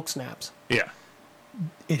after Hulk snaps. Yeah.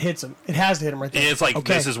 It hits him. It has to hit him right there. It's like,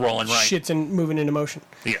 this is rolling right. Shit's moving into motion.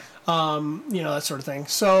 Yeah. That sort of thing.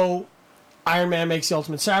 So Iron Man makes the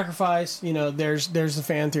ultimate sacrifice. There's the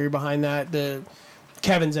fan theory behind that. The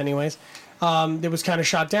Kevin's anyways. It was kind of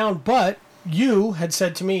shot down, but you had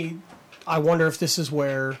said to me, I wonder if this is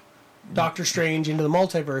where Doctor Strange into the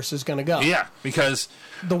multiverse is going to go. Yeah, because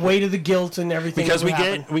the weight of the guilt and everything. Because we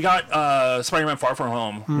got Spider-Man Far From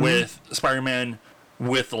Home with Spider-Man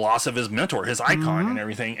with the loss of his mentor, his icon and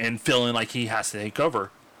everything, and feeling like he has to take over.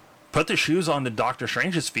 Put the shoes on the Doctor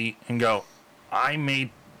Strange's feet and go, I made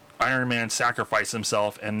Iron Man sacrifice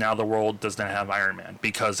himself, and now the world doesn't have Iron Man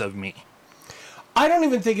because of me. I don't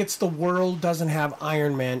even think it's the world doesn't have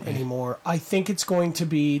Iron Man anymore. I think it's going to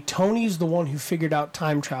be Tony's the one who figured out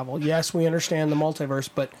time travel. Yes, we understand the multiverse,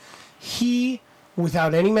 but he,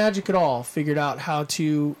 without any magic at all, figured out how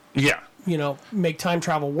to make time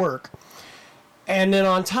travel work. And then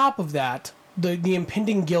on top of that, the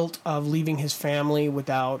impending guilt of leaving his family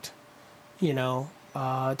without,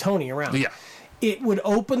 Tony around. Yeah. It would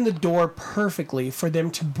open the door perfectly for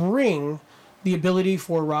them to bring the ability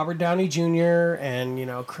for Robert Downey Jr.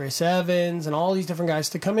 and, Chris Evans and all these different guys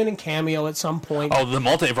to come in and cameo at some point. Oh, the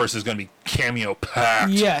multiverse is going to be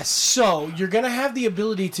cameo-packed. Yes, so you're going to have the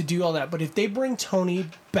ability to do all that, but if they bring Tony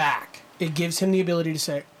back, it gives him the ability to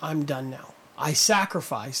say, I'm done now. I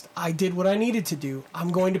sacrificed. I did what I needed to do.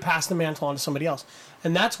 I'm going to pass the mantle on to somebody else.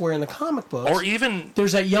 And that's where in the comic books, or even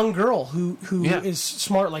there's that young girl who is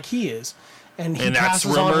smart like he is. and he and that's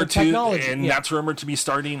passes on her rumored to, technology. and Yeah. that's rumored to be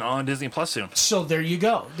starting on Disney Plus soon. So there you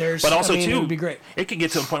go. But also, it too, would be great. it could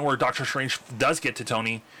get to a point where Doctor Strange does get to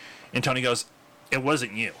Tony, and Tony goes, "It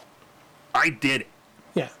wasn't you. I did it.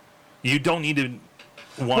 Yeah. You don't need to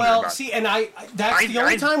wonder Well, about see, it." and that's the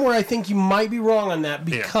only time where I think you might be wrong on that,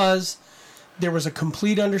 because there was a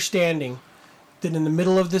complete understanding that in the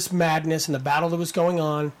middle of this madness and the battle that was going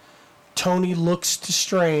on, Tony looks to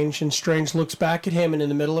Strange, and Strange looks back at him, and in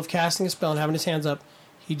the middle of casting a spell and having his hands up,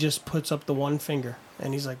 he just puts up the one finger,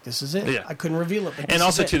 and he's like, "This is it. Yeah. I couldn't reveal it." But And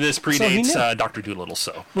also, too, this So he predates knew. Doctor Dolittle,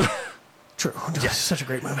 so True. Yes. Such a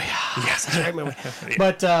great movie. Yeah. Such a great movie.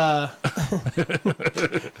 But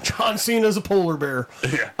John Cena's a polar bear.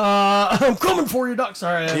 yeah, I'm coming for you, Doc.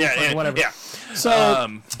 Sorry. Whatever. yeah. So,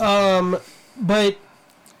 but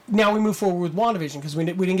now we move forward with WandaVision, because we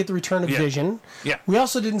didn't get the return of Yeah. Vision. Yeah. We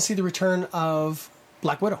also didn't see the return of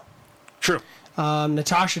Black Widow. True.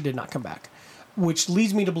 Natasha did not come back, which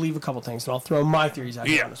leads me to believe a couple things, and I'll throw my theories out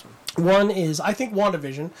here Yeah. on this one. One is, I think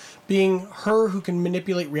WandaVision, being her who can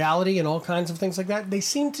manipulate reality and all kinds of things like that, they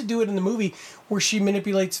seem to do it in the movie where she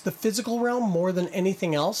manipulates the physical realm more than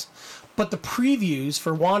anything else. But the previews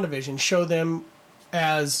for WandaVision show them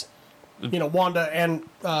as, Wanda and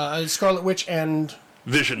Scarlet Witch and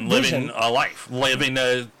Vision Vision. living a life, living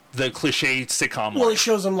the cliche sitcom Well, it life.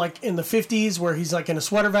 shows them like in the 50s where he's like in a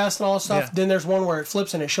sweater vest and all that stuff. Yeah. Then there's one where it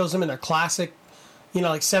flips and it shows them in their classic,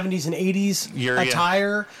 like 70s and 80s Yeah.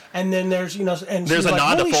 attire. And then there's, and There's she's a like,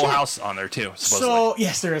 nod to "Holy Full shit." House on there too, supposedly. So,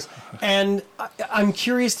 yes, there is. And I'm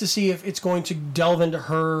curious to see if it's going to delve into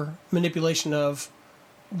her manipulation of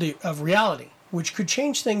reality, which could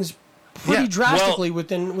change things pretty Yeah. drastically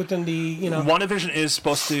within the, WandaVision is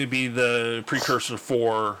supposed to be the precursor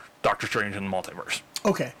for Doctor Strange in the multiverse.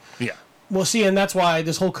 Okay. Yeah. Well, see, and that's why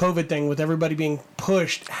this whole COVID thing with everybody being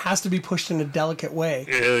pushed has to be pushed in a delicate way.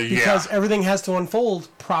 Because everything has to unfold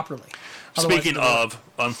properly. Otherwise, Speaking of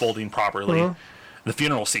unfolding properly, the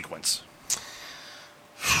funeral sequence.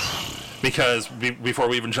 Because before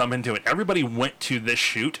we even jump into it, everybody went to this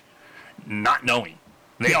shoot not knowing.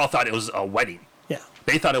 They all thought it was a wedding. Yeah.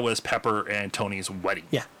 They thought it was Pepper and Tony's wedding.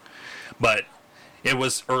 Yeah. But it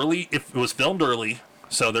was early. It was filmed early,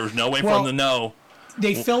 so there was no way for Well, them to know.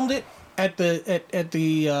 They filmed it at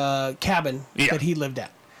the cabin Yeah. that he lived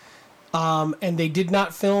at. And they did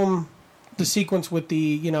not film the sequence with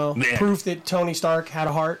the, proof that Tony Stark had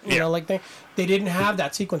a heart, Yeah. like thing. They didn't have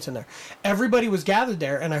that sequence in there. Everybody was gathered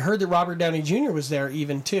there, and I heard that Robert Downey Jr. was there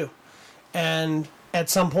even too. And at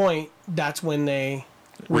some point, that's when they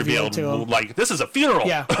revealed to him. Like, this is a funeral.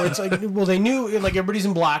 Yeah, where it's like, well, they knew, like, everybody's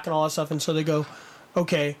in black and all that stuff, and so they go,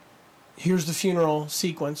 okay, here's the funeral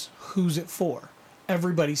sequence. Who's it for?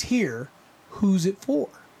 Everybody's here. Who's it for?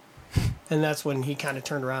 And that's when he kind of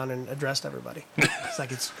turned around and addressed everybody. It's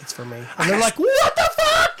like, it's for me. And they're like, what the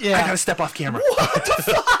fuck? Yeah. I gotta step off camera. What the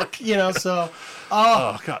fuck? So,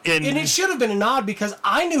 Oh god. and it should have been a nod because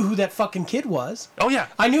I knew who that fucking kid was. Oh yeah.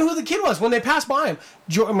 I knew who the kid was when they passed by him.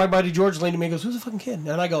 My buddy George leaned to me and goes, "Who's the fucking kid?" And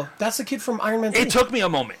I go, "That's the kid from Iron Man 3. It took me a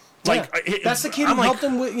moment. Like Yeah. That's the kid who helped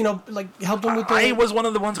him with, helped him with the. I was one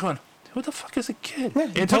of the ones going, "Who the fuck is a kid?" Yeah,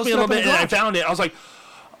 It took me posted a little up in bit, the and I garage. found it. I was like,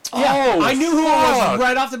 Yeah, "Oh, I knew who it fuck. was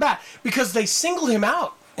right off the bat because they singled him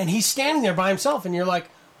out, and he's standing there by himself, and you're like,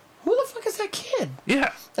 "Who the fuck is that kid?"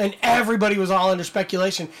 Yeah. And everybody was all under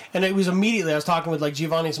speculation, and it was immediately I was talking with like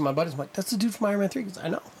Giovanni and some of my buddies. I'm like, "That's the dude from Iron Man 3." Because I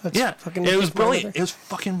know. That's Yeah. fucking It was from Iron Man brilliant. 3. It was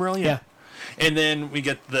fucking brilliant. Yeah. And then we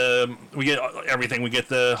get everything. We get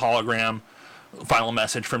the hologram final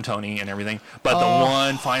message from Tony and everything. But the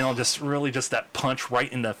one final, just that punch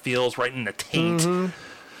right in the feels, right in the taint,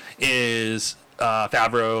 is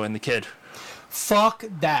Favreau and the kid. Fuck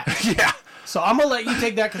that. Yeah. So I'm gonna let you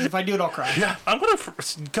take that because if I do it, I'll cry. Yeah.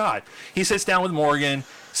 God. He sits down with Morgan,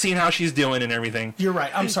 seeing how she's doing and everything. You're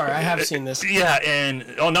right. I'm sorry. I have seen this. Yeah, and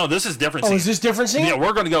no, this is different. Oh, scene. is this different scene? Yeah,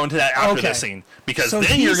 we're going to go into that after Okay. this scene because So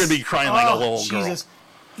then you're he's- going to be crying like a little Jesus.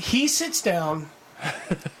 He sits down.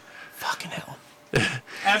 Fucking hell.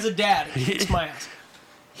 As a dad, it's my ass.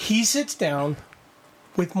 He sits down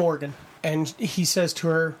with Morgan, and he says to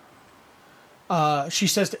her, she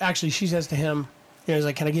says to him, he's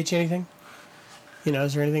like, "Can I get you anything?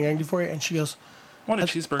 Is there anything I can do for you?" And she goes, girl. Want a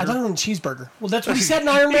cheeseburger? "I thought I wanted a cheeseburger." Well, that's what he said in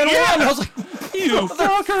Iron Man 1. I was like, You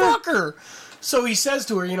fucker. So he says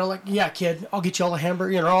to her, like, "Yeah, kid, I'll get you all the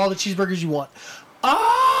hamburger, all the cheeseburgers you want."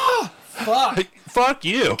 Ah, fuck. Fuck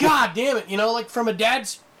you. God damn it. Like from a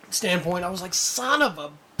dad's standpoint, I was like, son of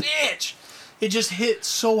a bitch. It just hit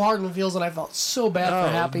so hard in the feels, and I felt so bad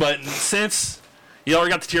for Happy. But since You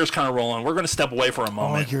already got the tears kind of rolling. We're going to step away for a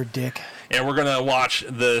moment. Oh, you're a dick. And we're going to watch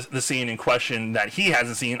the scene in question that he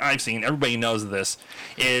hasn't seen. I've seen. Everybody knows this.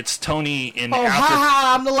 It's Tony in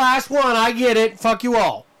I'm the last one. I get it. Fuck you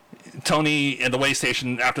all. Tony in the way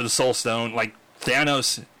station after the Soul Stone. Like,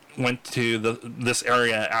 Thanos went to this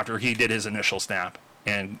area after he did his initial snap,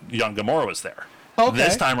 and young Gamora was there. Okay.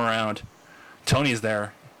 This time around, Tony's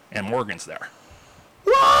there, and Morgan's there.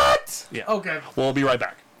 What? Yeah. Okay. We'll be right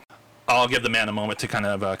back. I'll give the man a moment to kind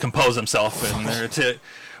of compose himself, and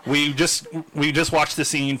we just watched the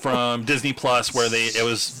scene from Disney Plus where it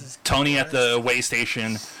was Tony at the way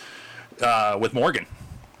station with Morgan.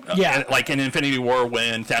 Yeah. Like in Infinity War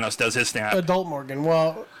when Thanos does his snap. Adult Morgan.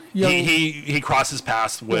 Well, he crosses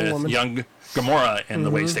paths with young Gamora in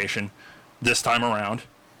the way station. This time around,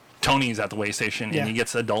 Tony's at the way station, and he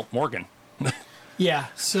gets adult Morgan. Yeah.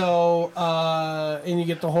 So, and you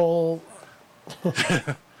get the whole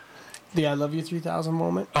the I Love You 3000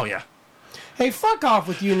 moment. Oh, yeah. Hey, fuck off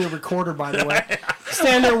with you and your recorder, by the way.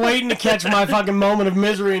 Stand there waiting to catch my fucking moment of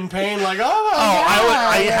misery and pain, like,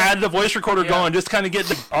 I had the voice recorder going, just kind of get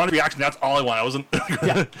the honest reaction. That's all I want. I wasn't.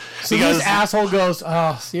 So this asshole goes,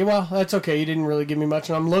 see, well, that's okay. You didn't really give me much.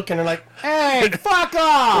 And I'm looking and like, hey, fuck off.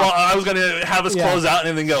 Well, I was going to have us close out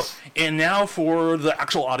and then go, and now for the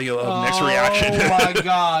actual audio of next reaction. Oh, my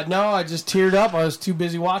God. No, I just teared up. I was too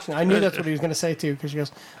busy watching. I knew that's what he was going to say, too, because she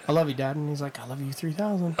goes, I love you, Dad. And he's like, I love you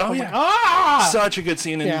 3000. Oh, yeah. Like, Such a good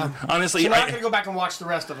scene. And honestly, so you're not going to go back and watch the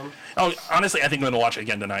rest of them. Oh, honestly, I think I'm going to watch it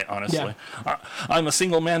again tonight, honestly. Yeah. I'm a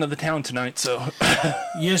single man of the town tonight, so.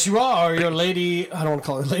 Yes, you are. Your lady, I don't want to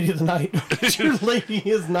call her Lady of the Night. Your lady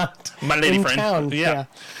is not my lady in friend. Town. Yeah.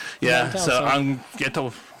 Town, so I'm get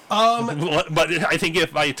to. But I think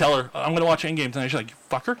if I tell her I'm going to watch Endgame tonight, she's like,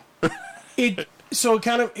 "Fuck her."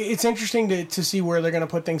 It's interesting to see where they're going to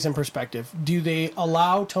put things in perspective. Do they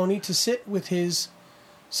allow Tony to sit with his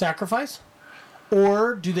sacrifice,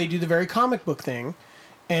 or do they do the very comic book thing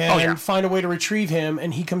and find a way to retrieve him,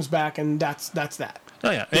 and he comes back, and that's that?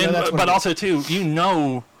 Oh yeah, but also too,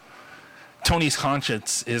 Tony's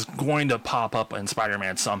conscience is going to pop up in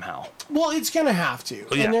Spider-Man somehow. Well, it's going to have to.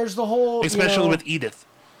 Yeah. And there's the whole... Especially with Edith.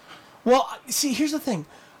 Well, see, here's the thing.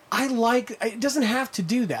 It doesn't have to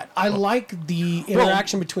do that. I like the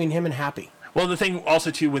interaction between him and Happy. Well, the thing also,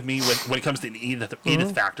 too, with me, when it comes to the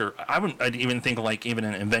Edith factor, I'd even think, like, even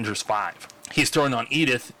in Avengers 5. He's throwing on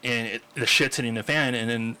Edith, and the shit's hitting the fan, and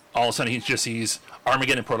then all of a sudden he just sees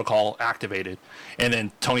Armageddon Protocol activated. And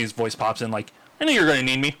then Tony's voice pops in like, I know you're going to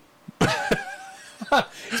need me.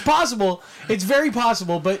 It's possible. It's very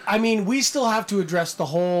possible. But, I mean, we still have to address the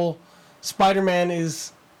whole Spider-Man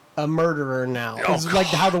is a murderer now. It's like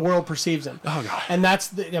how the world perceives him. Oh, God. And that's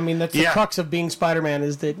the crux of being Spider-Man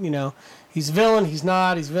is that, he's a villain, he's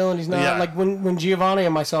not, he's a villain, he's not. Yeah. Like when Giovanni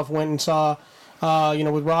and myself went and saw,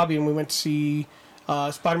 with Robbie, and we went to see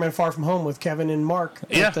Spider-Man Far From Home with Kevin and Mark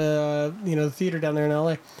at the, the theater down there in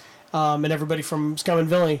L.A., and everybody from Scum and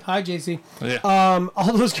Villainy. Hi, JC. Yeah.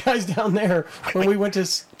 All those guys down there when we went to...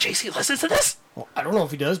 JC listens to this? Well, I don't know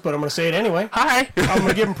if he does, but I'm going to say it anyway. Hi. I'm going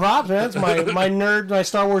to give him props, man. It's my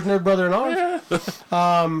Star Wars nerd brother in arms.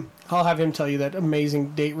 Yeah. I'll have him tell you that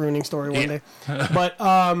amazing date-ruining story one day. But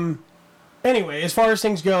anyway, as far as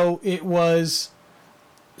things go, it was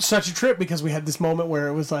such a trip because we had this moment where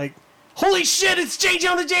it was like, holy shit, it's J.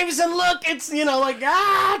 Jonah Jameson, look! It's, Tobey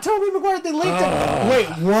Maguire, they leaked it. Wait,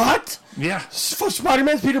 what? Yeah.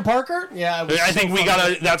 Spider-Man's Peter Parker? Yeah. I think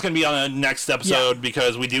that's going to be on the next episode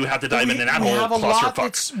because we do have to dive into that whole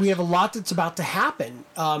clusterfuck. We have a lot that's about to happen.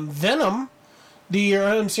 Venom,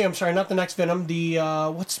 I'm sorry, not the next Venom,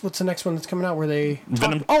 what's the next one that's coming out where they...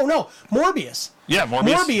 Venom? Oh, no, Morbius. Yeah,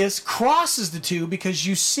 Morbius. Morbius crosses the two because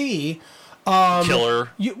you see... Killer.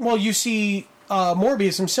 You see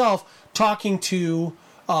Morbius himself talking to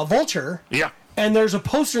Vulture. Yeah. And there's a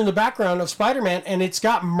poster in the background of Spider-Man, and it's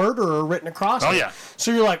got murderer written across it. Oh, yeah.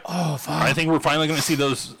 So you're like, oh, fuck. I think we're finally going to see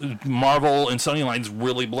those Marvel and Sony lines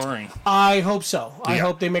really blurring. I hope so. I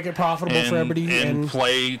hope they make it profitable for everybody. And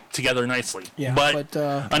play together nicely. Yeah. But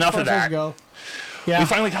enough of that. Yeah. We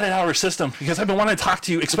finally got it out of our system because I've been wanting to talk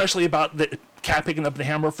to you, especially about the cat picking up the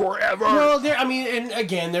hammer forever. Well, and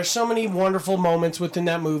again, there's so many wonderful moments within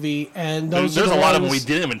that movie, and there's a lot of them we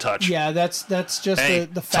didn't even touch. Yeah, that's just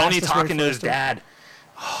the fastest Tony talking to his dad.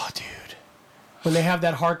 Oh, dude, when they have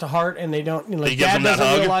that heart to heart, and they don't, Dad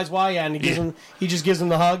doesn't realize why, and he just gives him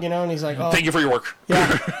the hug, and he's like, oh, thank you for your work.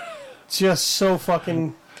 Yeah, just so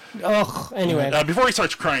fucking. Ugh. Anyway, before he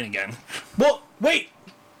starts crying again. Well, wait.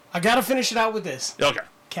 I gotta finish it out with this. Okay.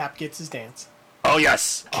 Cap gets his dance. Oh,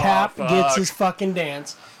 yes. Cap gets his fucking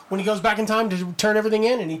dance when he goes back in time to turn everything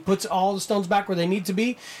in, and he puts all the stones back where they need to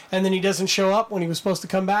be, and then he doesn't show up when he was supposed to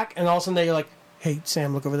come back, and all of a sudden they're like, hey,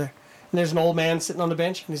 Sam, look over there. And there's an old man sitting on the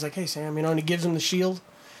bench, and he's like, hey, Sam, and he gives him the shield.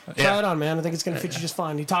 Try it on, man. I think it's going to fit you just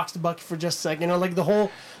fine. He talks to Bucky for just a second, like the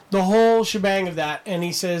whole shebang of that, and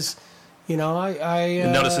he says, I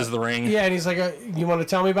notices the ring. Yeah, and he's like, you want to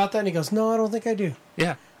tell me about that? And he goes, no, I don't think I do.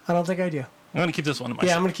 Yeah. I don't think I do. I'm going to keep this one to myself.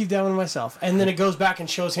 Yeah, I'm going to keep that one to myself. And then it goes back and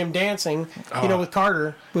shows him dancing, with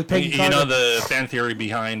Carter, with Peggy Carter. You know the fan theory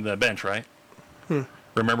behind the bench, right?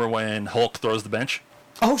 Remember when Hulk throws the bench?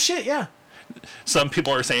 Oh, shit, yeah. Some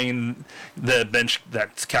people are saying the bench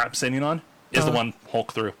that Cap's sitting on is the one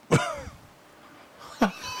Hulk threw.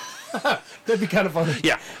 That'd be kind of funny.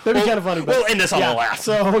 Yeah. That'd be kind of funny. We'll end this on a laugh.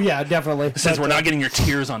 So, yeah, definitely. Since we're not getting your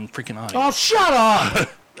tears on freaking audio. Oh, shut up!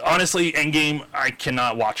 Honestly, Endgame, I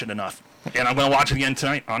cannot watch it enough. And I'm going to watch it again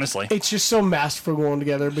tonight, honestly. It's just so masterful going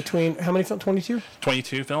together between, how many films? 22?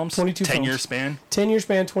 22 films. 22 films. 10-year span. 10-year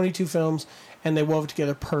span, 22 films, and they wove it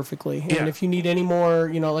together perfectly. Yeah. And if you need any more,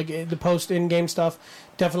 like the post-in-game stuff,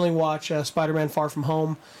 definitely watch Spider-Man Far From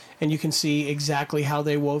Home, and you can see exactly how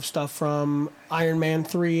they wove stuff from Iron Man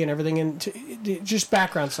 3 and everything into just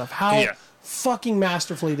background stuff. How fucking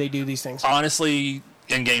masterfully they do these things. Honestly,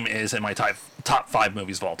 Endgame is in my top 5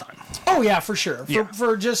 movies of all time. Oh yeah, for sure.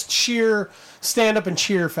 For just sheer stand-up and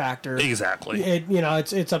cheer factor. Exactly.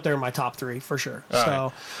 It's up there in my top 3 for sure.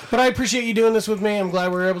 Right. But I appreciate you doing this with me. I'm glad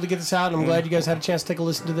we were able to get this out, and I'm glad you guys had a chance to take a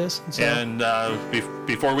listen to this. And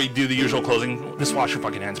before we do the usual closing, just wash your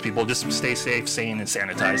fucking hands, people. Just stay safe, sane, and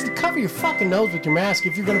sanitized. Cover your fucking nose with your mask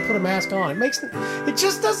if you're going to put a mask on. It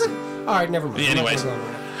just doesn't. All right, never mind. Anyways,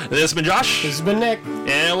 this has been Josh. This has been Nick.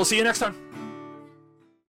 And we'll see you next time.